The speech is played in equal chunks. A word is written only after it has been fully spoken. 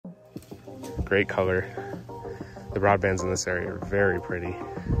Great color. The broadbands in this area are very pretty.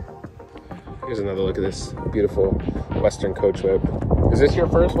 Here's another look at this beautiful Western coachwhip. Is this your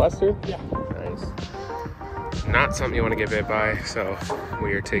first Western? Yeah. Nice. Not something you want to get bit by, so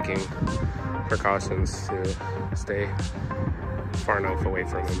we are taking precautions to stay far enough away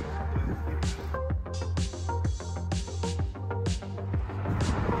from him.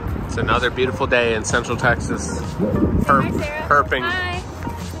 It's another beautiful day in Central Texas. Herping. Hi.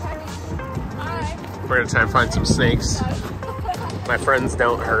 We're gonna try and find some snakes. My friends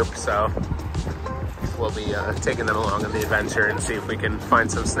don't herp, so we'll be taking them along on the adventure and see if we can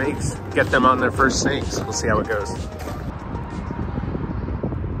find some snakes. Get them on their first snakes. We'll see how it goes.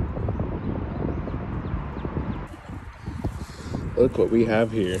 Look what we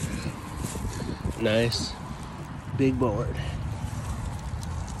have here. Nice big board.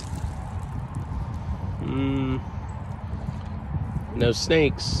 No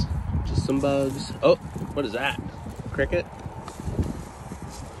snakes, just some bugs. Oh, what is that? Cricket?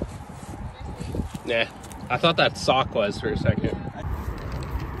 Nah, I thought that sock was for a second.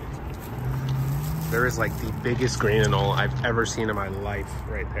 There is like the biggest green anole I've ever seen in my life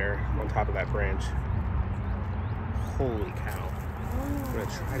right there on top of that branch. Holy cow. I'm gonna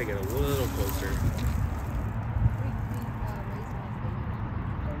try to get a little closer.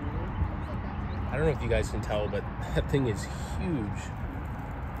 I don't know if you guys can tell, but that thing is huge.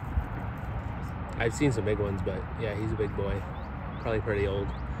 I've seen some big ones, but yeah, he's a big boy. Probably pretty old.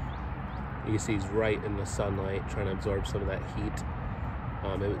 You can see he's right in the sunlight, trying to absorb some of that heat.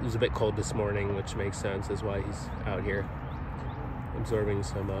 It was a bit cold this morning, which makes sense. That's why he's out here absorbing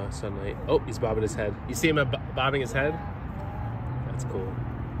some sunlight. Oh, he's bobbing his head. You see him bobbing his head? That's cool.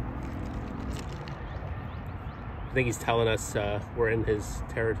 I think he's telling us we're in his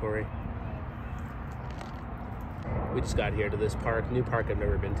territory. We just got here to this park, new park I've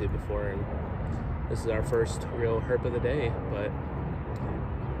never been to before, and this is our first real herp of the day, but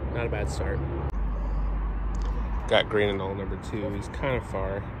not a bad start. Got green anole number 2. He's kind of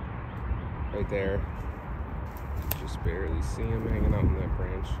far, right there. Just barely see him hanging out in that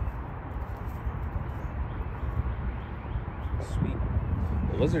branch. Sweet.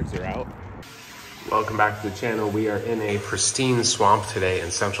 The lizards are out. Welcome back to the channel. We are in a pristine swamp today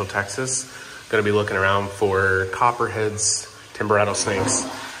in Central Texas. Gonna be looking around for copperheads, timber rattlesnakes,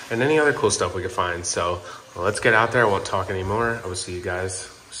 and any other cool stuff we could find. So let's get out there. I won't talk anymore. I will see you guys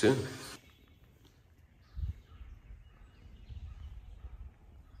soon.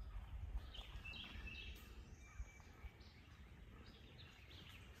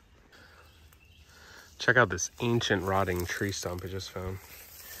 Check out this ancient rotting tree stump I just found.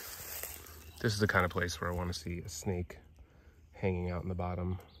 This is the kind of place where I want to see a snake hanging out in the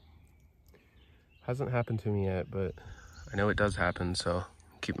bottom. Hasn't happened to me yet, but I know it does happen, so I'm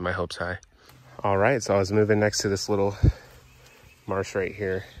keeping my hopes high. All right, so I was moving next to this little marsh right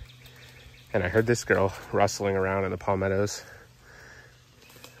here, and I heard this girl rustling around in the palmettos.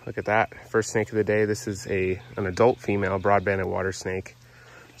 Look at that, first snake of the day. This is an adult female broad-banded water snake.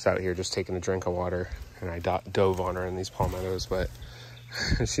 It's out here just taking a drink of water, and I dove on her in these palmettos, but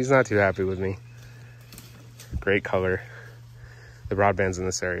she's not too happy with me. Great color. The broadbands in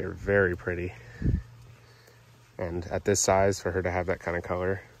this area are very pretty. And at this size, for her to have that kind of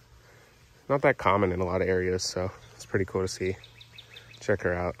color, not that common in a lot of areas, so it's pretty cool to see. Check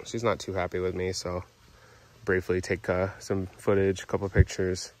her out. She's not too happy with me, so briefly take some footage, a couple of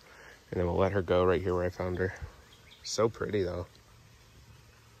pictures, and then we'll let her go right here where I found her. So pretty though.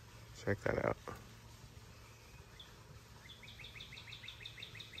 Check that out.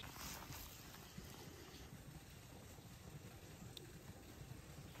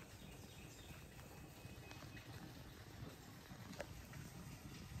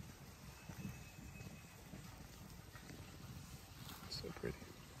 So pretty.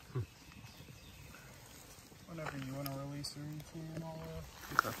 Whenever you want to release her, you can.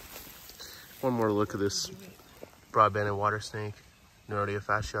 Okay. One more look at this broad-banded water snake, Neurodia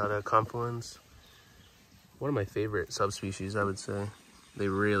fasciata confluens. One of my favorite subspecies, I would say. They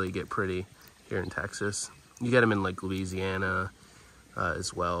really get pretty here in Texas. You get them in like Louisiana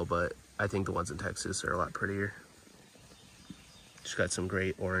as well, but I think the ones in Texas are a lot prettier. She's got some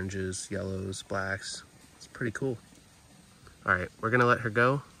great oranges, yellows, blacks. It's pretty cool. All right, we're gonna let her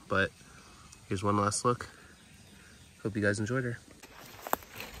go, but here's one last look. Hope you guys enjoyed her.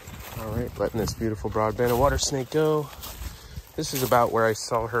 All right, letting this beautiful broad-banded water snake go. This is about where I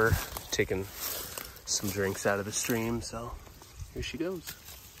saw her taking some drinks out of the stream, so here she goes.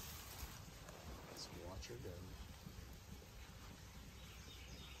 Let's watch her go.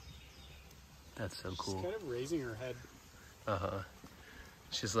 That's so cool. She's kind of raising her head. Uh-huh.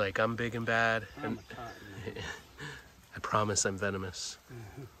 She's like, I'm big and bad. I'm And a cotton. I promise I'm venomous.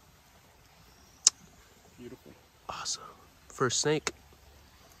 Beautiful. Awesome. First snake.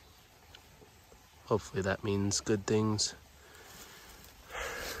 Hopefully that means good things.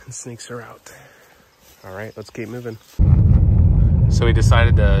 The snakes are out. All right, let's keep moving. So we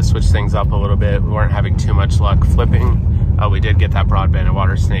decided to switch things up a little bit. We weren't having too much luck flipping. We did get that broadband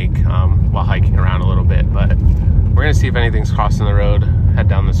water snake while hiking around a little bit, but we're gonna see if anything's crossing the road, head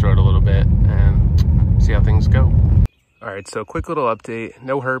down this road a little bit and see how things go. All right, so quick little update.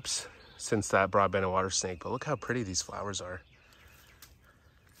 No herps since that broadband water snake, but look how pretty these flowers are.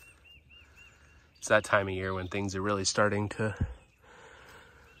 It's that time of year when things are really starting to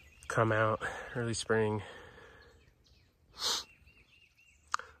come out, early spring.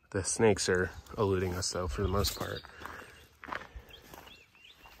 The snakes are eluding us though for the most part.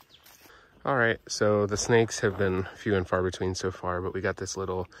 All right, so the snakes have been few and far between so far, but we got this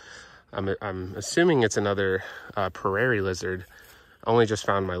little, I'm assuming it's another prairie lizard. I only just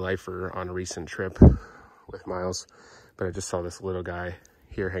found my lifer on a recent trip with Miles, but I just saw this little guy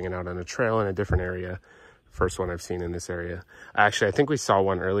here hanging out on a trail in a different area. First one I've seen in this area. Actually, I think we saw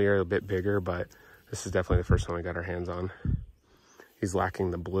one earlier, a bit bigger, but this is definitely the first one we got our hands on. He's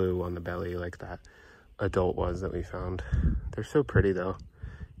lacking the blue on the belly like that adult was that we found. They're so pretty though.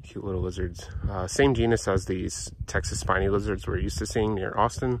 Cute little lizards. Same genus as these Texas spiny lizards we're used to seeing near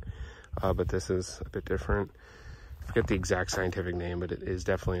Austin, but this is a bit different. I forget the exact scientific name, but it is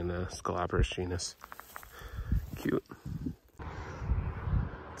definitely in the Scalabrus genus. Cute.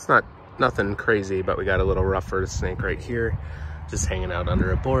 It's nothing crazy, but we got a little rough-footed snake right here, just hanging out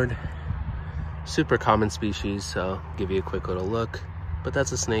under a board. Super common species, so give you a quick little look. But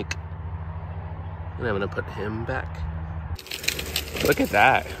that's a snake. And I'm gonna put him back. Look at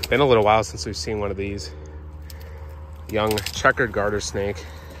that. Been a little while since we've seen one of these. Young checkered garter snake.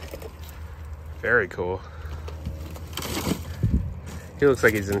 Very cool. He looks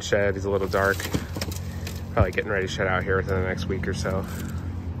like he's in shed. He's a little dark. Probably getting ready to shed out here within the next week or so.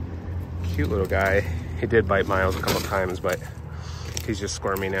 Cute little guy. He did bite Miles a couple times, but he's just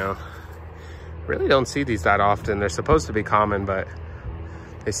squirmy now. Really don't see these that often. They're supposed to be common, but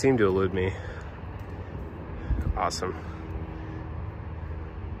they seem to elude me. Awesome.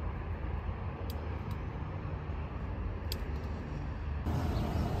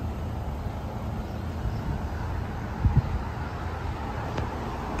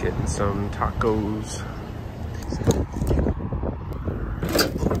 Getting some tacos.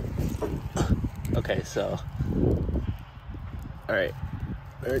 Okay, so, all right.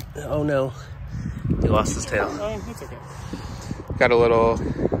 Oh no, he lost his tail. Oh, that's okay. Got a little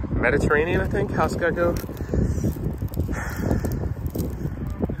Mediterranean, I think, house gecko.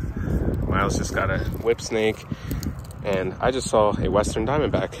 Miles just got a whip snake, and I just saw a western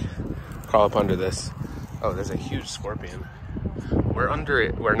diamondback crawl up under this. Oh, there's a huge scorpion. We're under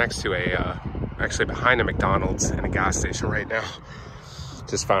it. We're next to actually behind a McDonald's and a gas station right now.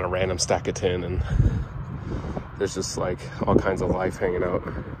 Just found a random stack of tin, and there's just like all kinds of life hanging out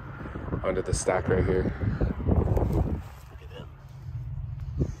under the stack right here. Look at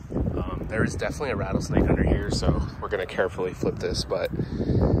him. There is definitely a rattlesnake under here, so we're gonna carefully flip this. But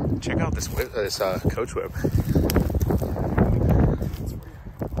check out this coach whip.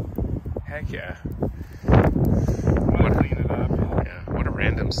 Heck yeah! Clean it up. Yeah, what a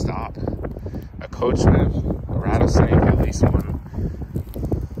random stop. A coach whip, a rattlesnake, at least one.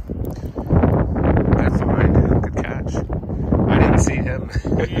 Good find, good catch. I didn't see him.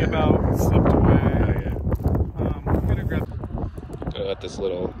 He about slipped away. Oh yeah. I'm gonna grab. Gonna let this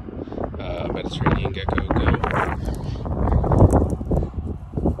little Mediterranean gecko go.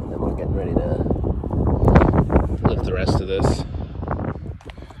 And then we're getting ready to lift the rest of this.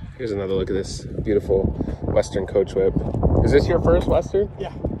 Here's another look at this beautiful Western coach whip. Is this your first Western?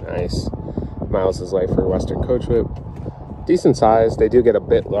 Yeah. Nice. Miles' life for Western coach whip. Decent size. They do get a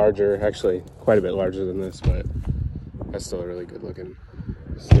bit larger, actually quite a bit larger than this, but that's still a really good looking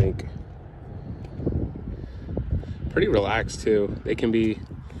snake. Pretty relaxed too. They can be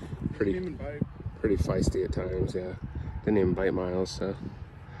pretty feisty at times, yeah. Didn't even bite Miles, so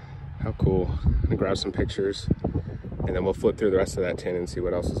how cool. I'm gonna grab some pictures and then we'll flip through the rest of that tin and see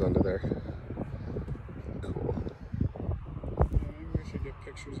what else is under there. Cool. Maybe we should get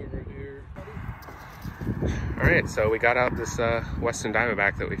pictures of it here. All right, so we got out this Western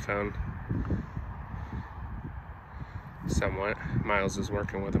diamondback that we found. Somewhat. Miles is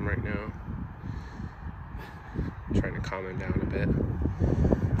working with him right now. Trying to calm him down a bit.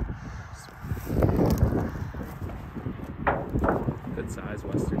 Good size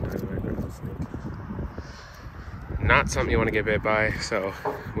Western diamondback rattlesnake. not something you want to get bit by, so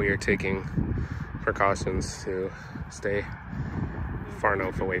we are taking precautions to stay far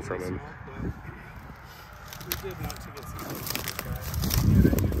enough away from him. We did want to get some close to this guy. And I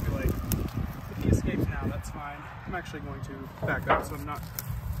do feel like if he escapes now, that's fine. I'm actually going to back up so I'm not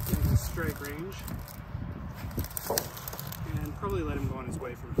in his strike range. And probably let him go on his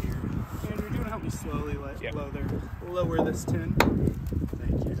way from here. Andrew, do you want to help me slowly lower this tin?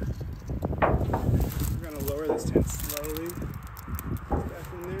 Thank you. We're going to lower this tin slowly back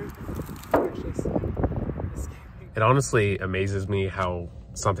in there. Actually, escaping. It honestly amazes me how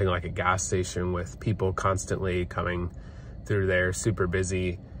something like a gas station with people constantly coming through there, super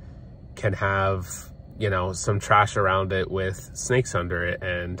busy, can have, you know, some trash around it with snakes under it,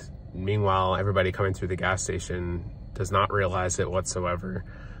 and meanwhile everybody coming through the gas station does not realize it whatsoever.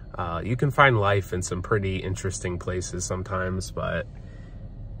 You can find life in some pretty interesting places sometimes, but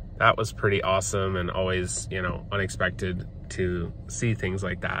that was pretty awesome and always, you know, unexpected to see things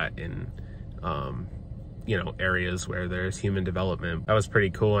like that in you know, areas where there's human development. That was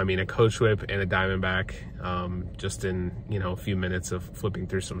pretty cool. I mean, a coach whip and a diamondback just in, you know, a few minutes of flipping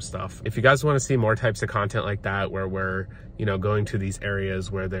through some stuff. If you guys want to see more types of content like that, where we're, you know, going to these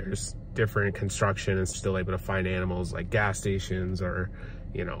areas where there's different construction and still able to find animals, like gas stations or,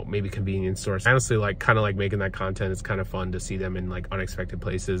 you know, maybe convenience stores. Honestly, like, kind of like making that content. It's kind of fun to see them in like unexpected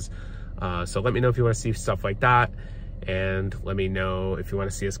places. So let me know if you want to see stuff like that. And let me know if you want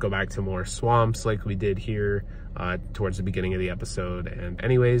to see us go back to more swamps like we did here towards the beginning of the episode. And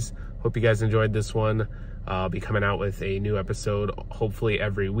anyways, hope you guys enjoyed this one. I'll be coming out with a new episode hopefully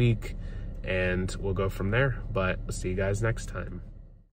every week, and we'll go from there. But we'll see you guys next time.